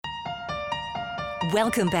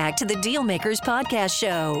Welcome back to the Dealmakers Podcast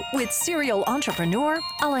Show with serial entrepreneur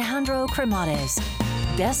Alejandro Cremades,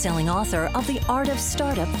 best-selling author of The Art of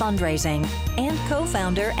Startup Fundraising and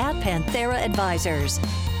co-founder at Panthera Advisors.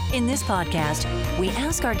 In this podcast, we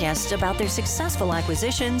ask our guests about their successful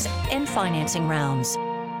acquisitions and financing rounds.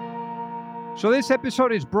 So this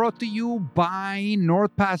episode is brought to you by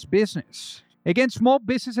NordPass Business. Again, small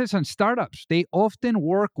businesses and startups, they often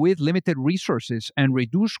work with limited resources and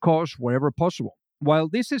reduce costs wherever possible. While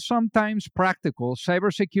this is sometimes practical,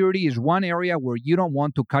 cybersecurity is one area where you don't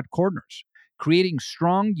want to cut corners. Creating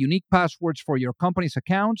strong, unique passwords for your company's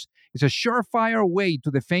accounts is a surefire way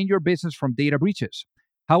to defend your business from data breaches.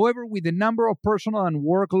 However, with the number of personal and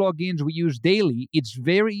work logins we use daily, it's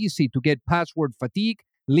very easy to get password fatigue,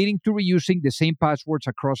 leading to reusing the same passwords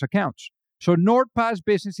across accounts. So NordPass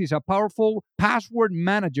Business is a powerful password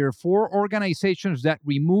manager for organizations that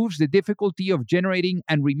removes the difficulty of generating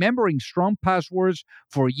and remembering strong passwords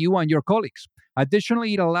for you and your colleagues.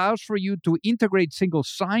 Additionally, it allows for you to integrate single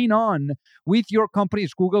sign-on with your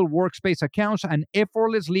company's Google Workspace accounts and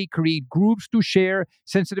effortlessly create groups to share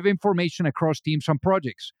sensitive information across teams and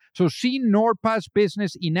projects. So see NordPass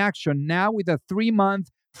Business in action now with a 3-month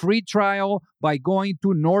free trial by going to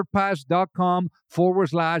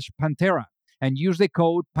nordpass.com/Panthera and use the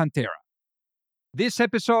code Panthera. This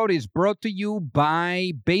episode is brought to you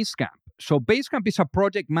by Basecamp. So Basecamp is a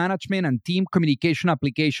project management and team communication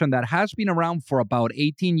application that has been around for about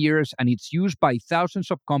 18 years, and it's used by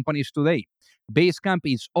thousands of companies today. Basecamp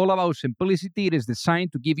is all about simplicity. It is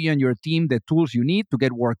designed to give you and your team the tools you need to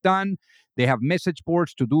get work done. They have message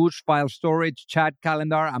boards, to-dos, file storage, chat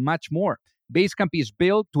calendar, and much more. Basecamp is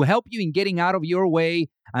built to help you in getting out of your way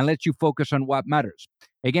and let you focus on what matters.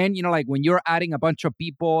 Again, like when you're adding a bunch of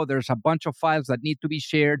people, there's a bunch of files that need to be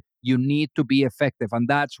shared. You need to be effective. And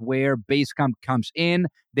that's where Basecamp comes in.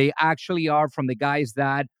 They actually are from the guys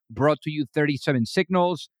that brought to you 37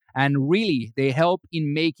 Signals. And really, they help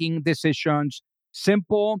in making decisions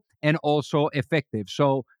simple and also effective.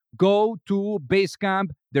 So go to Basecamp.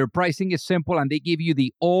 Their pricing is simple, and they give you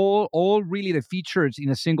the all really the features in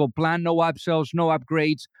a single plan. No upsells, no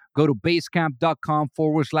upgrades. Go to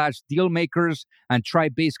basecamp.com/dealmakers and try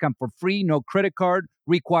Basecamp for free. No credit card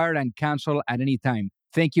required and cancel at any time.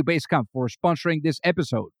 Thank you, Basecamp, for sponsoring this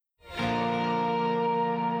episode.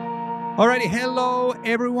 Alrighty, hello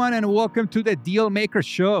everyone, and welcome to the Dealmaker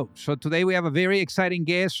Show. So today we have a very exciting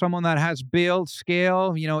guest, someone that has built,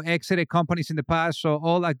 scale, exited companies in the past. So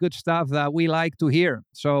all that good stuff that we like to hear.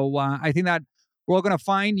 So I think that we're all going to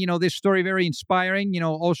find, this story very inspiring,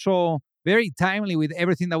 also very timely with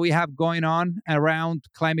everything that we have going on around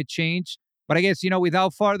climate change. But I guess,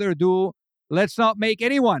 without further ado, let's not make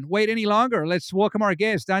anyone wait any longer. Let's welcome our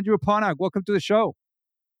guest, Andrew Ponec. Welcome to the show.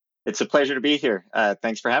 It's a pleasure to be here.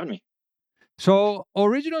 Thanks for having me. So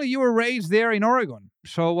originally you were raised there in Oregon.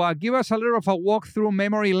 So give us a little of a walk through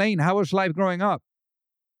memory lane. How was life growing up?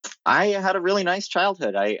 I had a really nice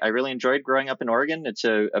childhood. I really enjoyed growing up in Oregon. It's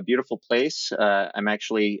a beautiful place. I'm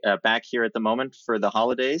actually back here at the moment for the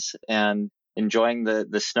holidays and enjoying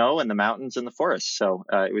the snow and the mountains and the forests. So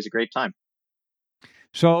it was a great time.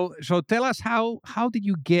 So tell us how did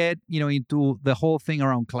you get into the whole thing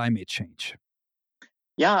around climate change?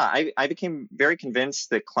 Yeah, I became very convinced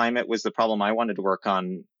that climate was the problem I wanted to work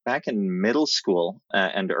on back in middle school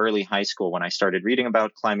and early high school when I started reading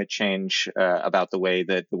about climate change, about the way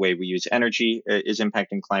we use energy is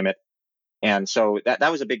impacting climate. And so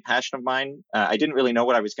that was a big passion of mine. I didn't really know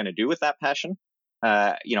what I was going to do with that passion.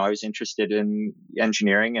 I was interested in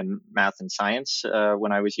engineering and math and science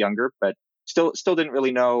when I was younger, but still didn't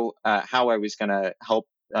really know how I was going to help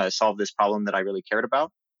solve this problem that I really cared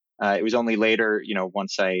about. It was only later,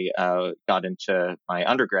 once I got into my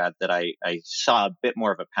undergrad that I saw a bit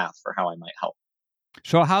more of a path for how I might help.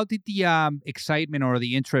 So how did the excitement or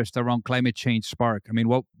the interest around climate change spark? I mean,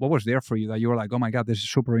 what was there for you that you were like, oh my God, this is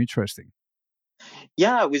super interesting?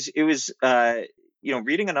 Yeah, it was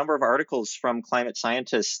reading a number of articles from climate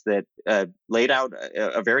scientists that laid out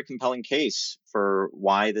a very compelling case for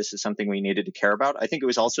why this is something we needed to care about. I think it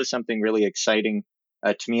was also something really exciting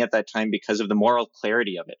to me at that time because of the moral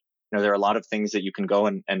clarity of it. There are a lot of things that you can go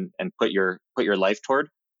and put your life toward.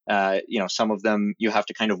 Some of them you have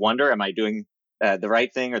to kind of wonder, am I doing the right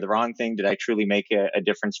thing or the wrong thing? Did I truly make a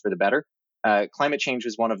difference for the better? Climate change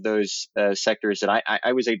was one of those sectors that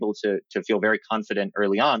I was able to feel very confident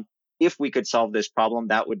early on. If we could solve this problem,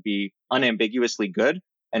 that would be unambiguously good.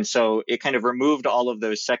 And so it kind of removed all of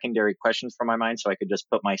those secondary questions from my mind, so I could just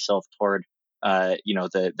put myself toward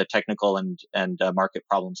the technical and market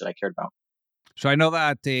problems that I cared about. So I know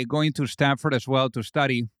that going to Stanford as well to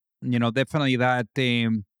study, definitely that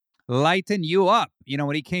lighten you up,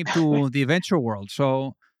 when it came to the venture world.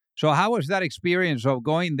 So how was that experience of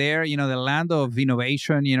going there, the land of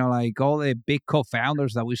innovation, like all the big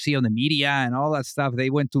co-founders that we see on the media and all that stuff, they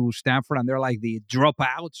went to Stanford and they're like the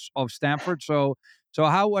dropouts of Stanford. So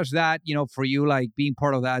how was that, for you, like being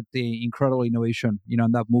part of that, the incredible innovation,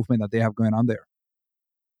 and that movement that they have going on there?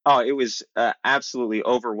 Oh, it was absolutely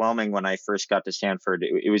overwhelming when I first got to Stanford.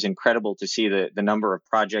 It was incredible to see the number of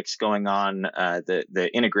projects going on, the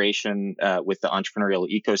integration with the entrepreneurial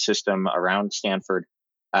ecosystem around Stanford.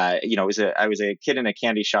 I was a kid in a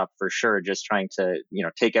candy shop for sure, just trying to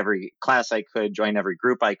take every class I could, join every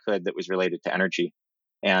group I could that was related to energy.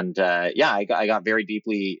 And I got very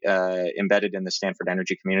deeply embedded in the Stanford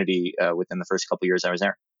energy community within the first couple of years I was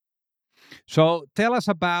there. So tell us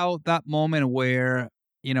about that moment where,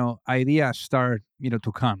 ideas start,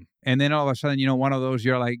 to come. And then all of a sudden, one of those,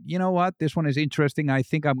 you're like, you know what, this one is interesting. I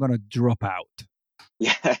think I'm going to drop out.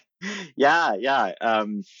 Yeah, yeah.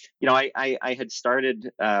 I had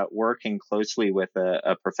started working closely with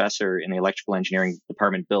a professor in the electrical engineering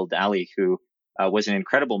department, Bill Daly, who was an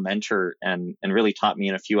incredible mentor and really taught me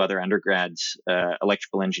and a few other undergrads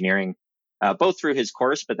electrical engineering, both through his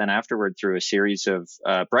course, but then afterward through a series of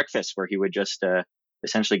breakfasts where he would just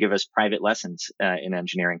essentially give us private lessons in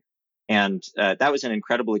engineering. And that was an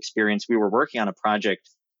incredible experience. We were working on a project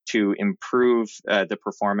to improve the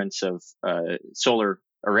performance of solar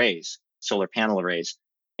panel arrays.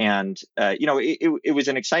 And, it was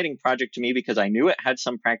an exciting project to me because I knew it had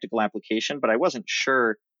some practical application, but I wasn't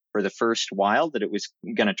sure for the first while that it was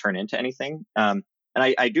going to turn into anything. And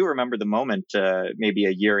I do remember the moment, maybe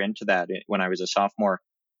a year into that, when I was a sophomore,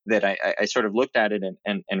 that I sort of looked at it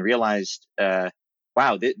and realized,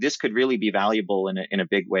 wow, this could really be valuable in a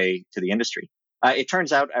big way to the industry. It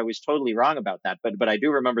turns out I was totally wrong about that, but I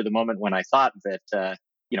do remember the moment when I thought that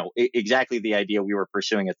exactly the idea we were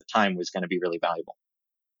pursuing at the time was going to be really valuable.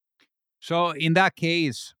 So in that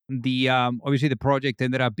case, the obviously the project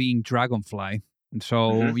ended up being Dragonfly. And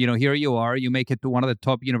so, Hmm. here you are, you make it to one of the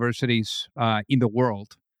top universities in the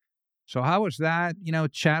world. So how was that,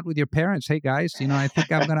 chat with your parents? Hey guys, I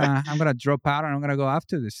think I'm gonna drop out and I'm gonna go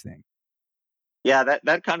after this thing. Yeah,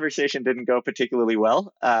 that conversation didn't go particularly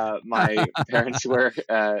well. My parents were,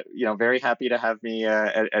 very happy to have me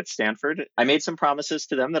at Stanford. I made some promises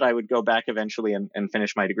to them that I would go back eventually and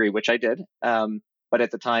finish my degree, which I did. But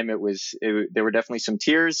at the time, there were definitely some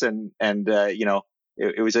tears, and it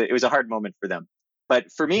was a hard moment for them. But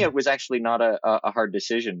for me, it was actually not a hard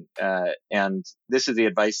decision. And this is the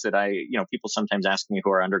advice that people sometimes ask me who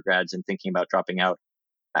are undergrads and thinking about dropping out.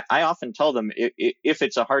 I often tell them, if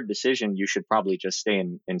it's a hard decision, you should probably just stay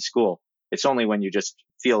in school. It's only when you just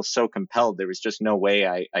feel so compelled. There was just no way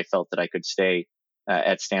I felt that I could stay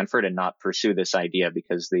at Stanford and not pursue this idea,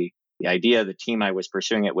 because the idea, the team I was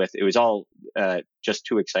pursuing it with, it was all just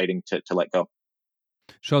too exciting to let go.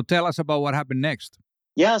 So tell us about what happened next.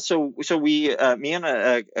 Yeah, so we, me and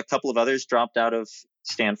a couple of others dropped out of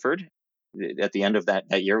Stanford at the end of that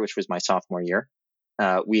year, which was my sophomore year.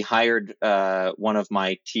 We hired one of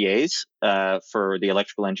my TAs for the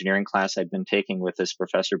electrical engineering class I'd been taking with this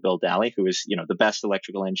professor, Bill Daly, who was, the best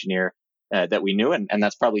electrical engineer that we knew, and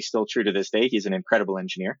that's probably still true to this day. He's an incredible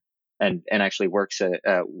engineer, and actually works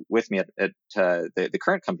with me at the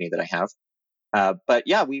current company that I have. But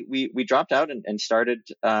yeah, we dropped out and started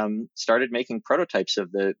making prototypes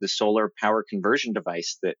of the solar power conversion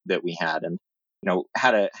device that we had, and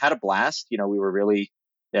had a blast. We were really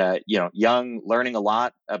young, learning a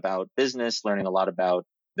lot about business, learning a lot about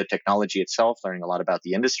the technology itself, learning a lot about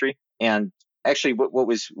the industry. And actually, what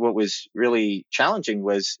was really challenging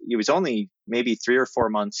was it was only maybe 3 or 4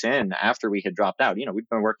 months in after we had dropped out. We'd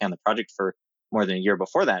been working on the project for more than a year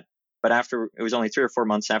before that, but after it was only 3 or 4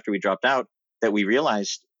 months after we dropped out that we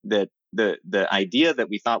realized that the idea that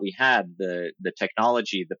we thought we had, the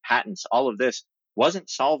technology, the patents, all of this wasn't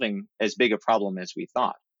solving as big a problem as we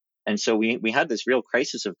thought. And so we had this real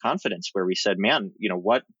crisis of confidence where we said, man,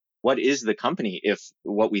 what is the company if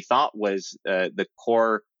what we thought was the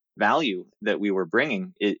core value that we were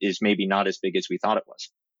bringing is maybe not as big as we thought it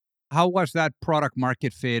was. How was that product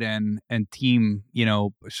market fit and team,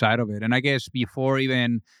 side of it? And I guess before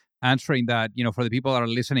even answering that, for the people that are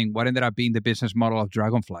listening, what ended up being the business model of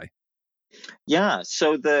Dragonfly? Yeah.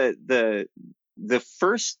 So the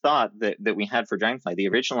first thought that we had for Dragonfly, the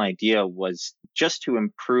original idea was just to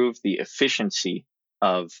improve the efficiency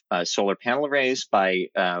of solar panel arrays by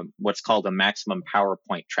what's called a maximum power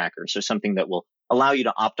point tracker. So something that will allow you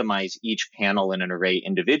to optimize each panel in an array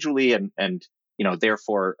individually and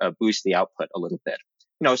therefore boost the output a little bit.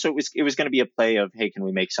 So it was going to be a play of, hey, can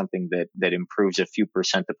we make something that improves a few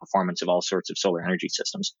percent the performance of all sorts of solar energy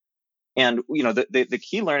systems? And the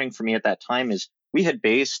key learning for me at that time is we had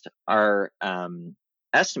based our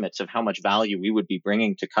estimates of how much value we would be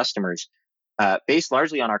bringing to customers based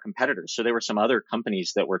largely on our competitors. So there were some other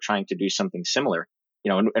companies that were trying to do something similar,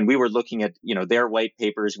 and we were looking at their white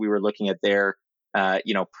papers, we were looking at their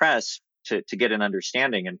press to get an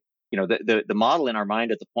understanding. And the model in our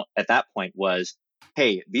mind at that point was,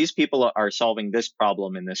 hey, these people are solving this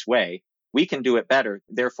problem in this way. We can do it better.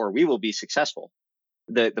 Therefore, we will be successful.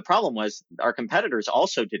 The problem was our competitors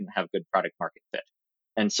also didn't have good product market fit.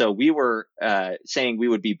 And so we were saying we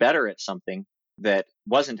would be better at something that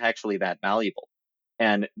wasn't actually that valuable.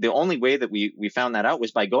 And the only way that we found that out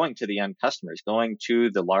was by going to the end customers, going to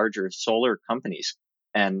the larger solar companies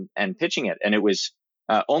and pitching it. And it was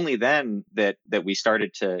only then that we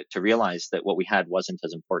started to realize that what we had wasn't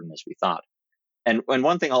as important as we thought. And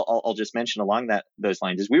one thing I'll just mention along those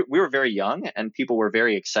lines is we were very young and people were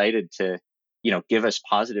very excited to give us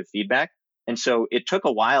positive feedback. And so it took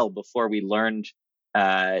a while before we learned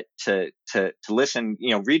to listen,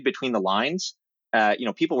 read between the lines.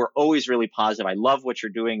 People were always really positive. I love what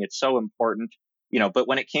you're doing. It's so important. But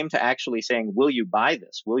when it came to actually saying, will you buy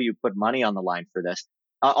this? Will you put money on the line for this?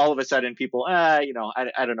 All of a sudden people, I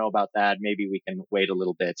don't know about that. Maybe we can wait a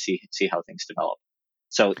little bit, see how things develop.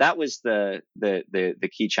 So that was the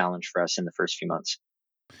key challenge for us in the first few months.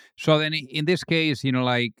 So then in this case,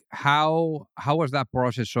 how was that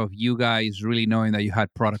process of you guys really knowing that you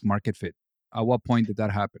had product market fit? At what point did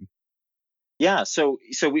that happen? Yeah, so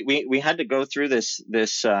we had to go through this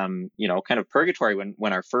kind of purgatory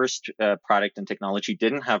when our first product and technology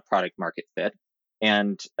didn't have product market fit,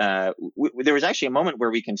 and there was actually a moment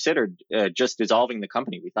where we considered just dissolving the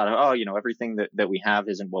company. We thought, everything that we have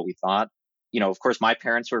isn't what we thought. Of course, my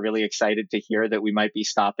parents were really excited to hear that we might be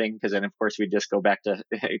stopping, because then, of course, we'd just go back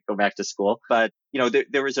to school. But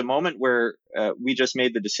there was a moment where we just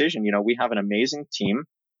made the decision. We have an amazing team.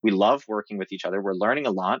 We love working with each other. We're learning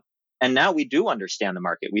a lot. And now we do understand the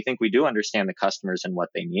market. We think we do understand the customers and what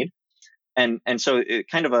they need. And so it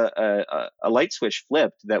kind of a light switch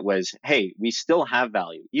flipped that was, hey, we still have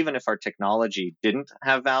value. Even if our technology didn't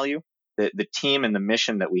have value, the team and the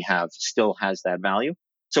mission that we have still has that value.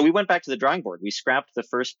 So we went back to the drawing board. We scrapped the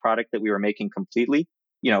first product that we were making completely,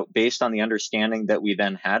 based on the understanding that we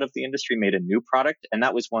then had of the industry, made a new product. And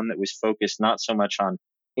that was one that was focused not so much on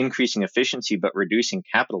increasing efficiency, but reducing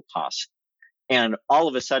capital costs. And all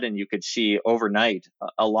of a sudden, you could see overnight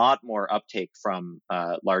a lot more uptake from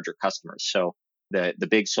larger customers. So the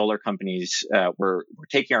big solar companies were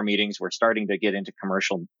taking our meetings. We're starting to get into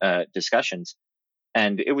commercial discussions.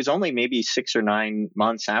 And it was only maybe 6 or 9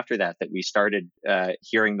 months after that we started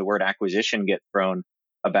hearing the word acquisition get thrown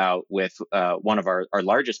about with one of our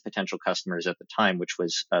largest potential customers at the time, which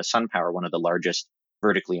was SunPower, one of the largest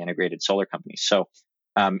vertically integrated solar companies. So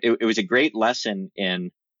it was a great lesson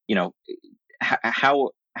in,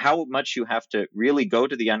 how much you have to really go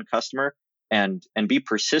to the end customer and be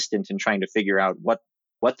persistent in trying to figure out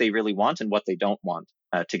what they really want and what they don't want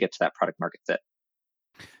to get to that product market fit.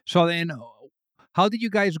 So then, how did you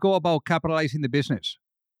guys go about capitalizing the business?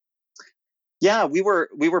 Yeah, we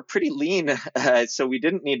were pretty lean, so we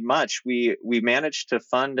didn't need much. We managed to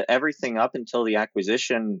fund everything up until the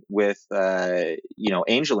acquisition with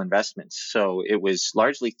angel investments. So it was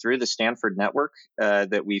largely through the Stanford network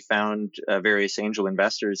that we found various angel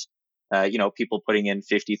investors. People putting in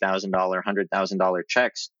 $50,000, $100,000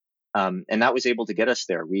 checks, and that was able to get us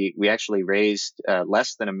there. We actually raised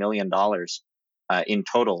less than $1 million in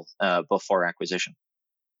total before acquisition.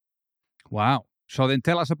 Wow. So then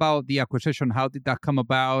tell us about the acquisition. How did that come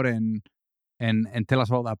about, and tell us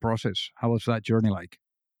about that process. How was that journey like?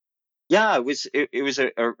 Yeah, it was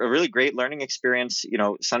a really great learning experience.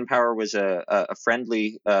 SunPower was a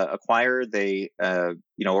friendly acquirer. They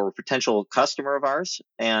were a potential customer of ours,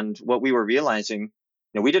 and what we were realizing,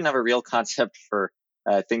 we didn't have a real concept for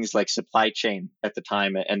things like supply chain at the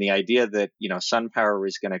time, and the idea that SunPower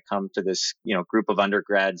was going to come to this group of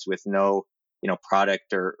undergrads with no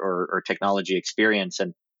product or technology experience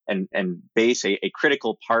and base a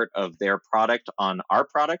critical part of their product on our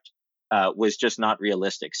product was just not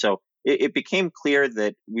realistic. So it became clear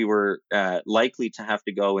that we were likely to have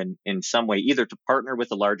to go in some way, either to partner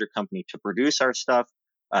with a larger company to produce our stuff,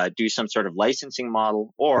 do some sort of licensing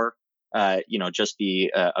model, or just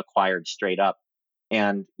be acquired straight up.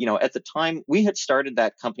 And at the time, we had started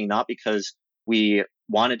that company not because we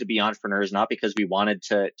wanted to be entrepreneurs, not because we wanted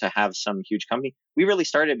to have some huge company. We really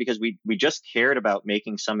started because we just cared about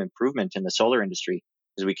making some improvement in the solar industry,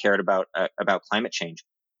 because we cared about climate change.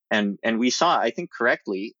 And we saw, I think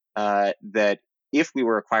correctly, that if we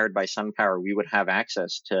were acquired by SunPower, we would have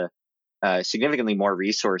access to significantly more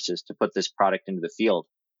resources to put this product into the field.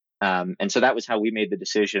 And so that was how we made the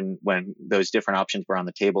decision when those different options were on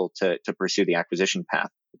the table to pursue the acquisition path.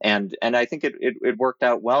 And I think it worked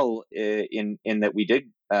out well in that we did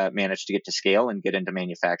manage to get to scale and get into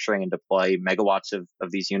manufacturing and deploy megawatts of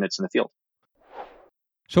these units in the field.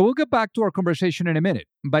 So we'll get back to our conversation in a minute.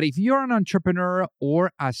 But if you're an entrepreneur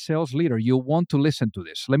or a sales leader, you'll want to listen to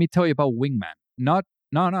this. Let me tell you about Wingman. Not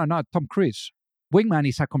Tom Cruise. Wingman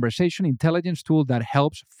is a conversation intelligence tool that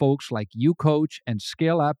helps folks like you coach and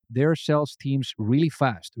scale up their sales teams really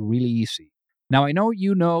fast, really easy. Now, I know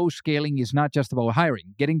scaling is not just about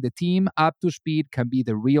hiring. Getting the team up to speed can be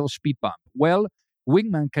the real speed bump. Well,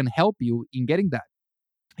 Wingman can help you in getting that.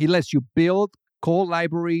 It lets you build call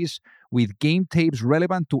libraries with game tapes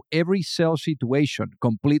relevant to every sales situation,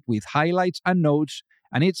 complete with highlights and notes,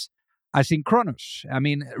 and it's asynchronous.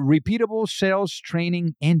 Repeatable sales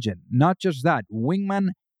training engine. Not just that,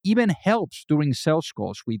 Wingman even helps during sales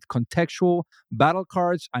calls with contextual battle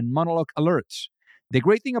cards and monologue alerts. The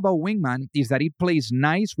great thing about Wingman is that it plays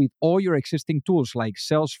nice with all your existing tools like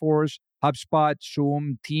Salesforce, HubSpot,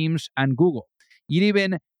 Zoom, Teams, and Google. It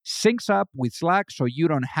even syncs up with Slack so you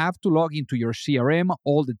don't have to log into your CRM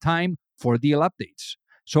all the time for deal updates.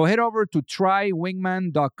 So head over to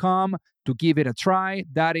trywingman.com to give it a try.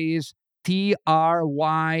 That is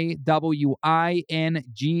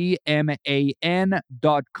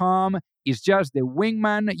trywingman.com. It's just the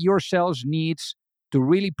Wingman your sales needs to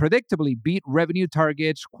really predictably beat revenue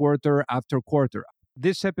targets quarter after quarter.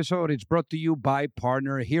 This episode is brought to you by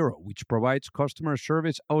Partner Hero, which provides customer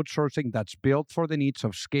service outsourcing that's built for the needs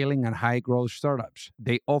of scaling and high-growth startups.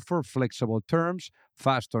 They offer flexible terms,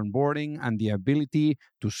 fast onboarding, and the ability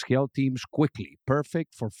to scale teams quickly.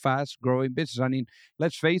 Perfect for fast-growing business.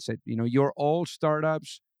 Let's face it, you're all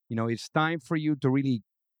startups. It's time for you to really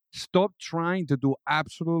stop trying to do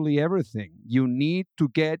absolutely everything. You need to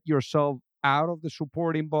get yourself out of the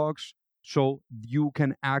support inbox so you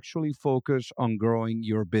can actually focus on growing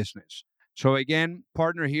your business. So again,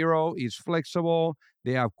 Partner Hero is flexible.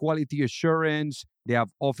 They have quality assurance. They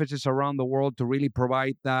have offices around the world to really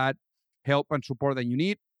provide that help and support that you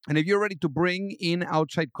need. And if you're ready to bring in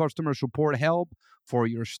outside customer support help for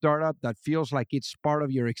your startup that feels like it's part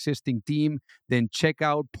of your existing team, then check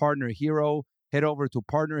out Partner Hero. Head over to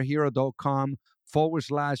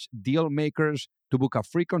partnerhero.com/dealmakers to book a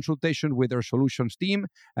free consultation with their solutions team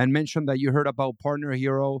and mention that you heard about Partner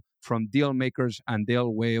Hero from Dealmakers, and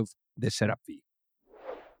they'll waive the setup fee.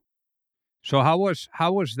 So how was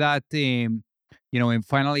that? And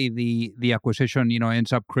finally the acquisition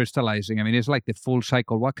ends up crystallizing. It's like the full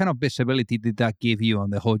cycle. What kind of visibility did that give you on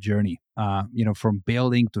the whole journey? From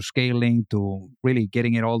building to scaling to really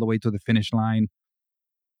getting it all the way to the finish line.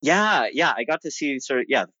 Yeah, I got to see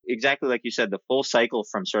exactly like you said, the full cycle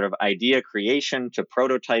from sort of idea creation to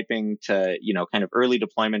prototyping to, kind of early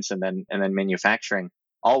deployments and then manufacturing,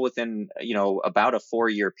 all within, about a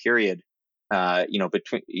 4-year period,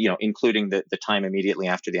 between, including the time immediately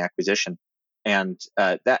after the acquisition. And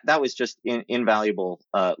that was just invaluable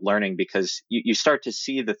learning, because you start to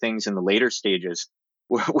see the things in the later stages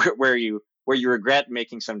where you regret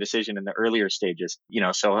making some decision in the earlier stages,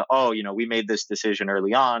 so, we made this decision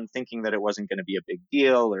early on thinking that it wasn't going to be a big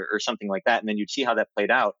deal or something like that. And then you'd see how that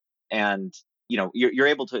played out. And, you're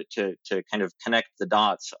able to kind of connect the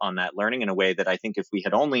dots on that learning in a way that I think if we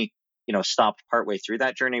had only, stopped partway through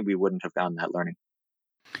that journey, we wouldn't have gotten that learning.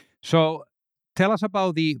 So tell us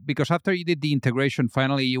about because after you did the integration,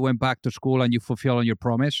 finally you went back to school and you fulfilled on your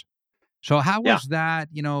promise. So how was that,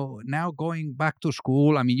 now going back to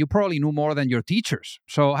school? You probably knew more than your teachers.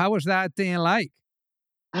 So how was that thing like?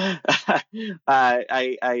 I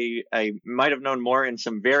might have known more in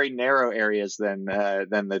some very narrow areas than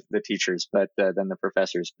the teachers, but than the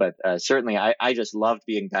professors. But certainly, I just loved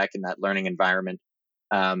being back in that learning environment.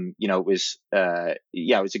 It was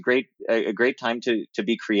it was a great time to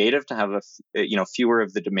be creative, to have fewer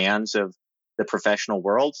of the demands of the professional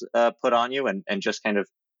world put on you, and just kind of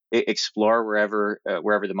explore wherever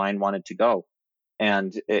the mind wanted to go.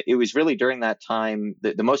 And it was really during that time,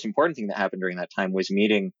 the most important thing that happened during that time was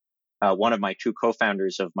meeting one of my 2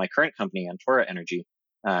 co-founders of my current company, Antora Energy,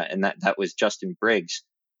 and that was Justin Briggs.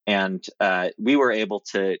 And we were able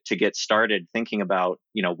to get started thinking about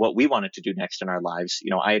what we wanted to do next in our lives.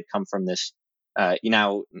 I had come from this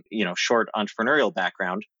short entrepreneurial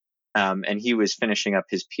background, and he was finishing up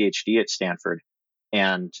his PhD at Stanford.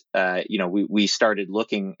 And, we started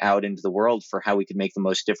looking out into the world for how we could make the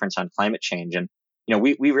most difference on climate change. And,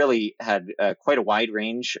 we really had quite a wide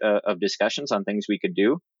range of discussions on things we could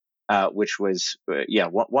do, which was,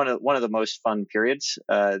 one of the most fun periods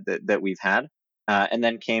that we've had. and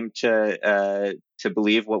then came to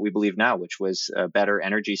believe what we believe now, which was better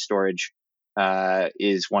energy storage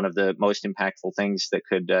is one of the most impactful things that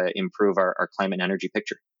could improve our climate and energy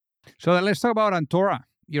picture. So then let's talk about Antora,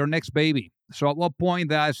 your next baby. So at what point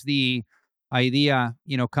does the idea,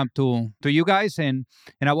 come to you guys, and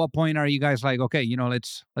at what point are you guys like, okay,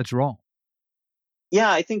 let's roll?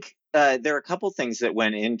 Yeah, I think there are a couple things that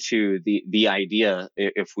went into the idea,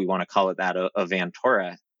 if we want to call it that, of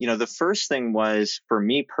Antora. The first thing was, for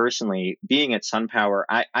me personally, being at SunPower,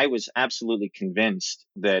 I was absolutely convinced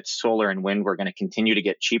that solar and wind were going to continue to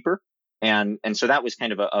get cheaper. And so that was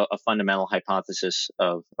kind of a fundamental hypothesis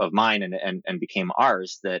of mine and became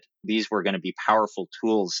ours, that these were going to be powerful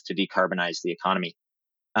tools to decarbonize the economy.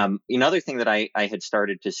 Another thing that I had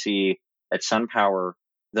started to see at SunPower,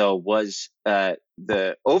 though, was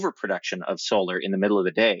the overproduction of solar in the middle of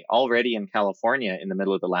the day. Already in California, in the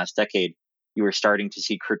middle of the last decade, you were starting to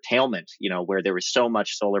see curtailment, where there was so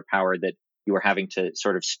much solar power that you were having to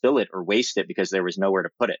sort of spill it or waste it because there was nowhere to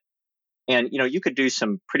put it. And, you could do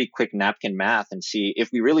some pretty quick napkin math and see, if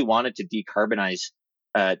we really wanted to decarbonize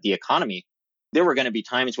the economy, there were going to be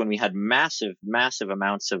times when we had massive, massive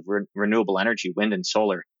amounts of renewable energy, wind and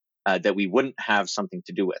solar, that we wouldn't have something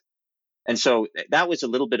to do with. And so that was a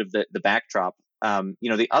little bit of the backdrop.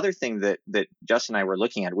 The other thing that Justin and I were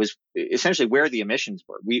looking at was essentially where the emissions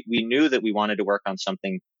were. We knew that we wanted to work on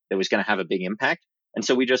something that was going to have a big impact. And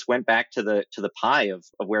so we just went back to the pie of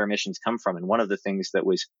where emissions come from. And one of the things that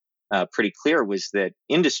was pretty clear was that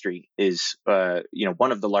industry is,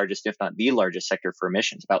 one of the largest, if not the largest sector for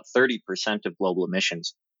emissions. About 30% of global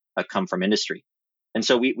emissions come from industry. And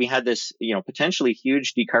so we had this, potentially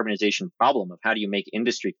huge decarbonization problem of how do you make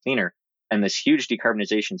industry cleaner, and this huge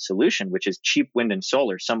decarbonization solution, which is cheap wind and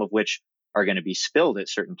solar, some of which are going to be spilled at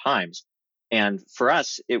certain times. And for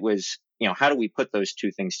us, it was, how do we put those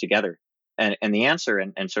two things together? And the answer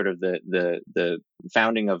and sort of the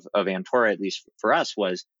founding of Antora, at least for us,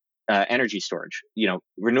 was energy storage.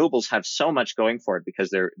 Renewables have so much going for it because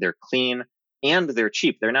they're clean and they're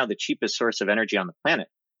cheap. They're now the cheapest source of energy on the planet.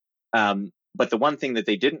 But the one thing that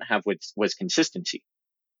they didn't have was consistency.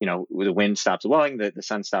 The wind stops blowing, the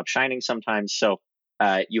sun stops shining sometimes. So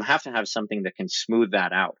you have to have something that can smooth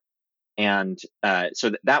that out. And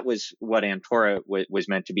so that was what Antora was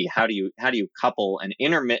meant to be. How do you couple an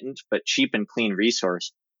intermittent but cheap and clean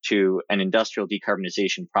resource to an industrial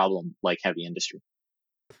decarbonization problem like heavy industry?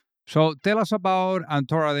 So tell us about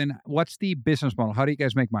Antora then. What's the business model? How do you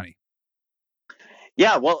guys make money?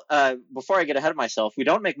 Yeah, well, before I get ahead of myself, we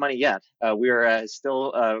don't make money yet. We are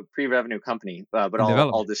still a pre-revenue company, but In I'll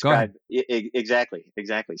development. Go ahead. describe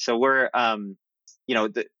exactly. So we're,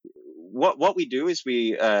 what we do is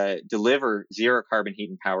we deliver zero carbon heat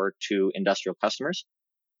and power to industrial customers,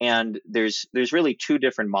 and there's really two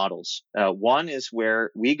different models. One is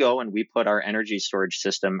where we go and we put our energy storage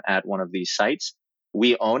system at one of these sites.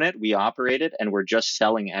 We own it, we operate it, and we're just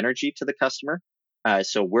selling energy to the customer.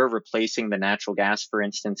 So we're replacing the natural gas, for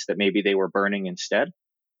instance, that maybe they were burning instead.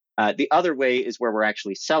 The other way is where we're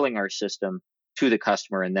actually selling our system to the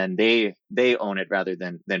customer, and then they own it rather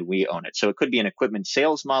than we own it. So it could be an equipment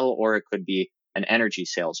sales model, or it could be an energy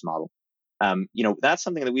sales model. That's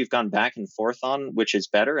something that we've gone back and forth on, which is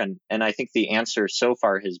better. And I think the answer so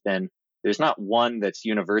far has been there's not one that's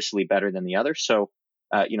universally better than the other. So,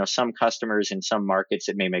 some customers in some markets,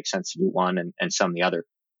 it may make sense to do one and some the other.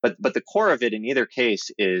 But the core of it in either case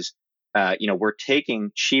is, we're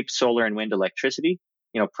taking cheap solar and wind electricity,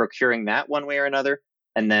 procuring that one way or another,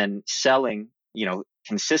 and then selling,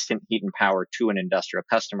 consistent heat and power to an industrial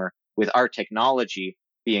customer, with our technology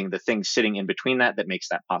being the thing sitting in between that makes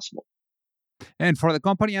that possible. And for the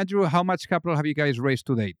company, Andrew, how much capital have you guys raised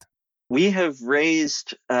to date? We have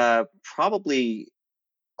raised probably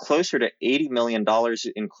closer to $80 million,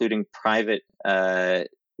 including private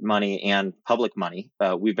money and public money.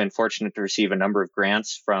 We've been fortunate to receive a number of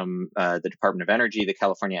grants from the Department of Energy, the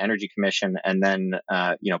California Energy Commission, and then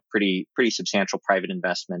pretty substantial private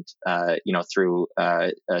investment, through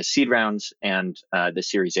seed rounds and the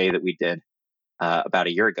Series A that we did about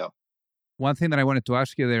a year ago. One thing that I wanted to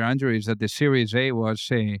ask you there, Andrew, is that the Series A was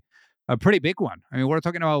a pretty big one. I mean, we're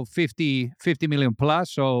talking about 50 million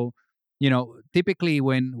plus. So, typically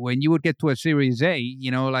when you would get to a Series A,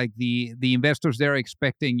 like the investors, they're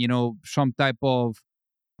expecting, some type of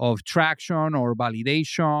traction or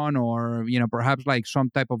validation, or, perhaps like some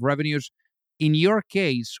type of revenues. In your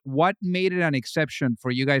case, what made it an exception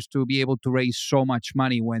for you guys to be able to raise so much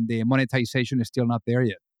money when the monetization is still not there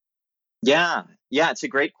yet? Yeah, it's a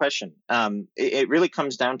great question. It really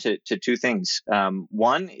comes down to two things.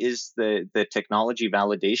 One is the technology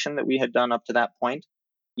validation that we had done up to that point.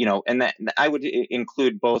 And that I would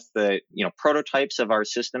include both the, prototypes of our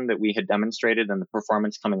system that we had demonstrated and the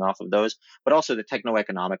performance coming off of those, but also the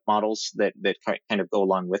techno-economic models that kind of go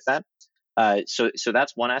along with that. So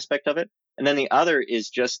that's one aspect of it. And then the other is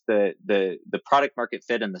just the product market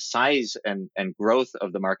fit and the size and growth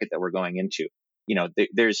of the market that we're going into.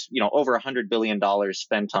 There's, over $100 billion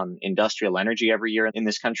spent on industrial energy every year in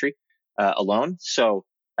this country alone. So,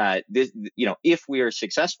 if we are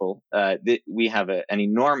successful, we have an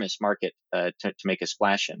enormous market to make a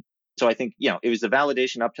splash in. So I think, it was the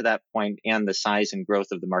validation up to that point and the size and growth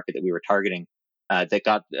of the market that we were targeting that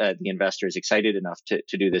got the investors excited enough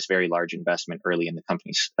to do this very large investment early in the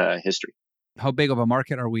company's history. How big of a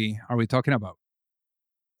market are we talking about?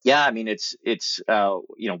 Yeah, I mean, it's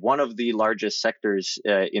one of the largest sectors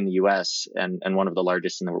in the U.S. and one of the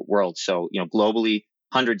largest in the world. So, globally,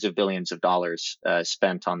 hundreds of billions of dollars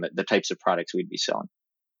spent on the types of products we'd be selling.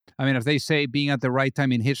 I mean, if they say being at the right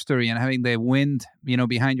time in history and having the wind,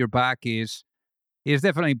 behind your back is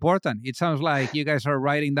definitely important. It sounds like you guys are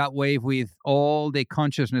riding that wave with all the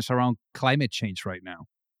consciousness around climate change right now.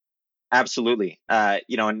 Absolutely.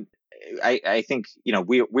 And I think,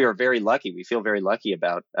 we are very lucky. We feel very lucky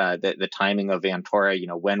about the timing of Antora,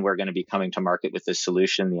 when we're going to be coming to market with this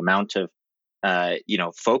solution, the amount of,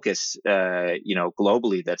 focus,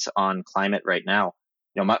 globally that's on climate right now.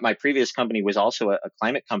 My previous company was also a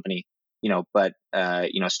climate company, but,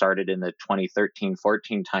 started in the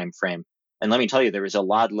 2013-14 timeframe. And let me tell you, there was a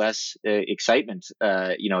lot less excitement,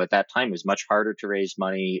 at that time. It was much harder to raise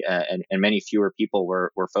money and many fewer people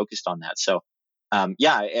were focused on that. So,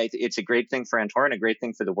 it's a great thing for Antora and a great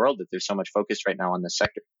thing for the world that there's so much focus right now on this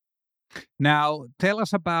sector. Now, tell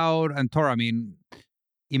us about Antora. I mean,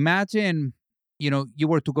 imagine, you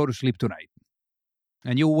were to go to sleep tonight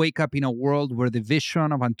and you wake up in a world where the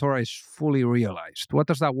vision of Antora is fully realized. What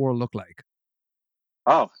does that world look like?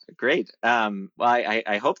 Oh, great. Well,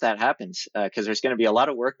 I hope that happens because there's going to be a lot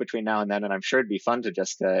of work between now and then, and I'm sure it'd be fun to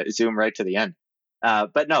just zoom right to the end.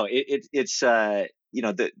 But no, it's the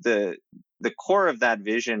core of that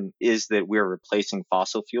vision is that we're replacing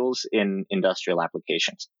fossil fuels in industrial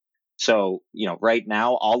applications. So, right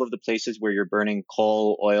now, all of the places where you're burning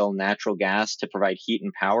coal, oil, natural gas to provide heat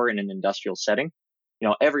and power in an industrial setting,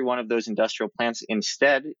 every one of those industrial plants,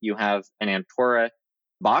 instead, you have an Antora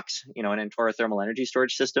box, an Antora thermal energy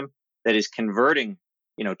storage system that is converting,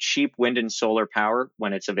 cheap wind and solar power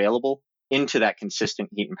when it's available into that consistent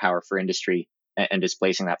heat and power for industry and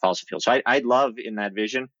displacing that fossil fuel. So I'd love in that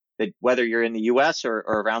vision that whether you're in the US or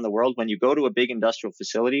around the world, when you go to a big industrial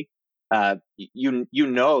facility, you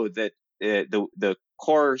know that the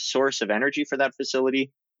core source of energy for that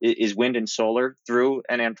facility is wind and solar through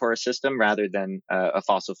an Antora system rather than a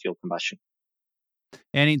fossil fuel combustion.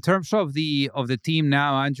 And in terms of the team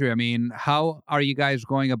now, Andrew, I mean, how are you guys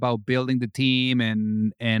going about building the team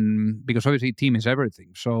and because obviously team is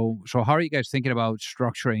everything. So how are you guys thinking about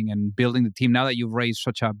structuring and building the team now that you've raised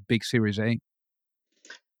such a big Series A?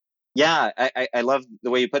 Yeah, I love the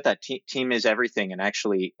way you put that. Team is everything, and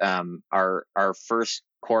actually, our first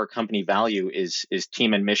core company value is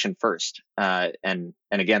team and mission first. And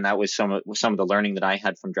again, that was some of the learning that I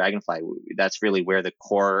had from Dragonfly. That's really where the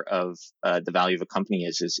core of the value of a company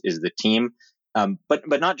is the team. But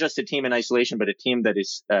not just a team in isolation, but a team that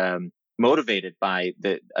is motivated by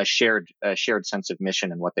a shared sense of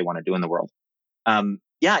mission and what they want to do in the world.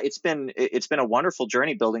 It's been a wonderful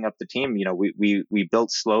journey building up the team. We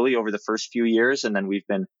built slowly over the first few years, and then we've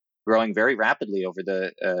been growing very rapidly over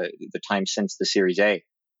the time since the Series A.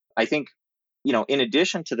 I think, in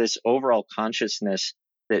addition to this overall consciousness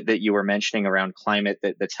that you were mentioning around climate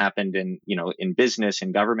that's happened in business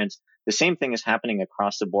and governments, the same thing is happening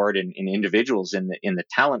across the board in individuals in the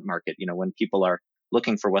talent market. When people are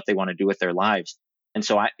looking for what they want to do with their lives. And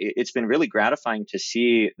so it's been really gratifying to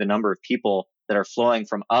see the number of people that are flowing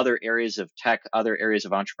from other areas of tech, other areas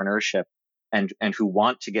of entrepreneurship, and who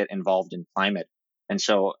want to get involved in climate. And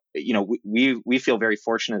so, we feel very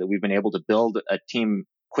fortunate that we've been able to build a team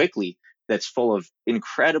quickly that's full of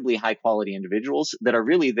incredibly high quality individuals that are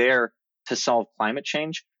really there to solve climate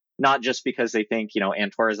change, not just because they think,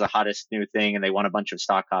 Antora is the hottest new thing and they want a bunch of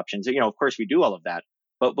stock options. Of course we do all of that.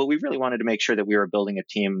 But we really wanted to make sure that we were building a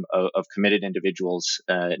team of committed individuals,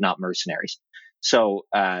 not mercenaries. So,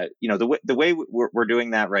 the way we're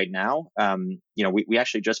doing that right now, we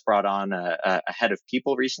actually just brought on a head of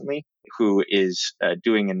people recently who is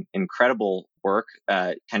doing an incredible work,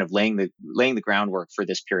 kind of laying the groundwork for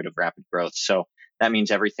this period of rapid growth. So that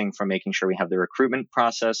means everything from making sure we have the recruitment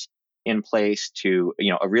process in place to,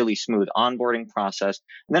 a really smooth onboarding process,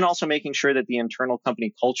 and then also making sure that the internal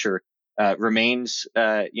company culture remains,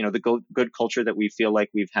 the good culture that we feel like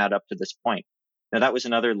we've had up to this point. Now, that was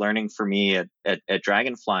another learning for me at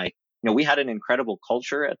Dragonfly. We had an incredible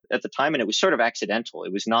culture at the time, and it was sort of accidental.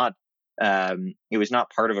 It was not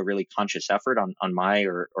part of a really conscious effort on my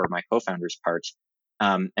or my co-founders' parts.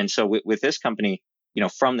 And so with this company,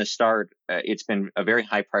 from the start, it's been a very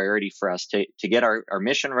high priority for us to get our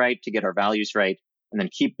mission right, to get our values right, and then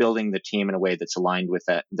keep building the team in a way that's aligned with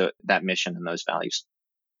that mission and those values.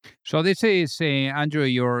 So this is, Andrew,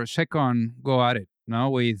 your second go at it, no,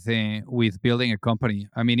 with building a company.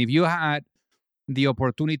 I mean, if you had the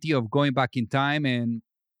opportunity of going back in time and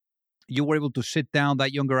you were able to sit down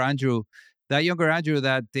that younger Andrew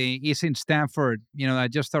that is in Stanford, that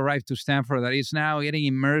just arrived to Stanford, that is now getting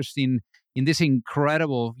immersed in this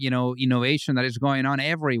incredible, innovation that is going on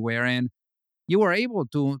everywhere. And you were able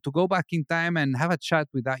to go back in time and have a chat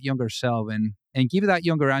with that younger self and give that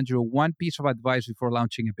younger Andrew one piece of advice before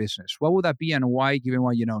launching a business. What would that be and why, given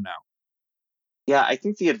what you know now? Yeah, I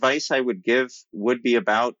think the advice I would give would be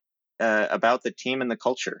about the team and the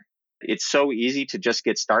culture. It's so easy to just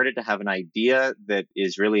get started, to have an idea that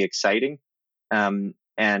is really exciting, and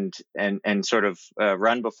sort of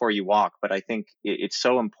run before you walk. But I think it's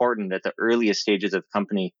so important at the earliest stages of the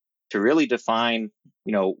company to really define,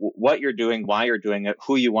 what you're doing, why you're doing it,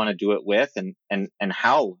 who you want to do it with, and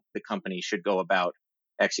how the company should go about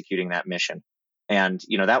executing that mission. And,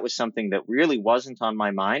 that was something that really wasn't on my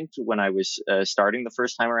mind when I was starting the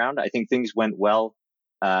first time around. I think things went well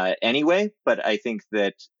anyway, but I think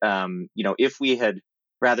that, if we had,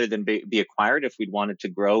 rather than be acquired, if we'd wanted to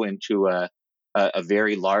grow into a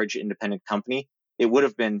very large independent company, it would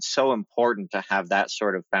have been so important to have that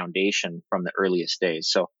sort of foundation from the earliest days.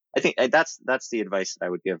 So I think that's the advice that I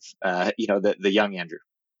would give, the young Andrew.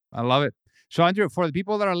 I love it. So, Andrew, for the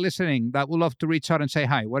people that are listening that would love to reach out and say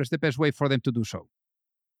hi, what is the best way for them to do so?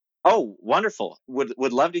 Oh, wonderful. Would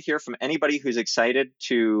love to hear from anybody who's excited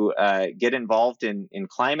to get involved in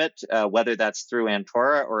climate, whether that's through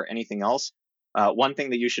Antora or anything else. One thing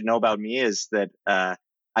that you should know about me is that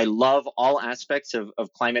I love all aspects of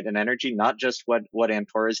climate and energy, not just what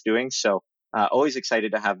Antora is doing. So always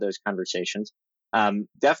excited to have those conversations.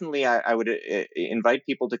 Definitely, I would invite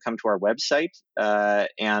people to come to our website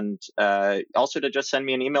and also to just send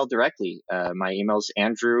me an email directly. My email is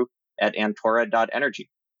andrew@antora.energy.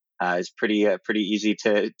 It's pretty easy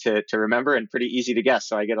to remember and pretty easy to guess.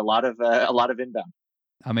 So I get a lot of inbound.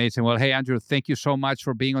 Amazing. Well, hey, Andrew, thank you so much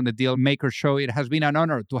for being on the Deal Maker Show. It has been an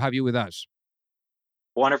honor to have you with us.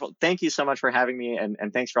 Wonderful. Thank you so much for having me, and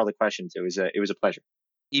thanks for all the questions. It was a pleasure.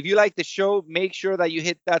 If you like the show, make sure that you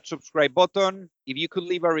hit that subscribe button. If you could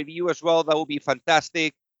leave a review as well, that would be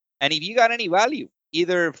fantastic. And if you got any value,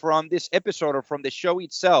 either from this episode or from the show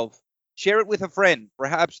itself, share it with a friend.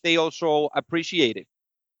 Perhaps they also appreciate it.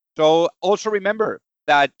 So also remember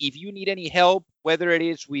that if you need any help, whether it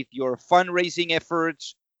is with your fundraising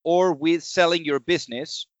efforts or with selling your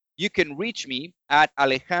business, you can reach me at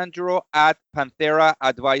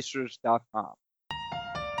alejandro@pantheraadvisors.com.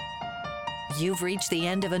 You've reached the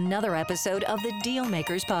end of another episode of the Deal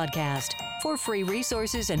Makers podcast. For free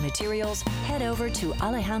resources and materials, head over to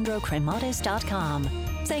alejandrocremades.com.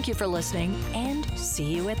 Thank you for listening and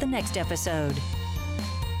see you at the next episode.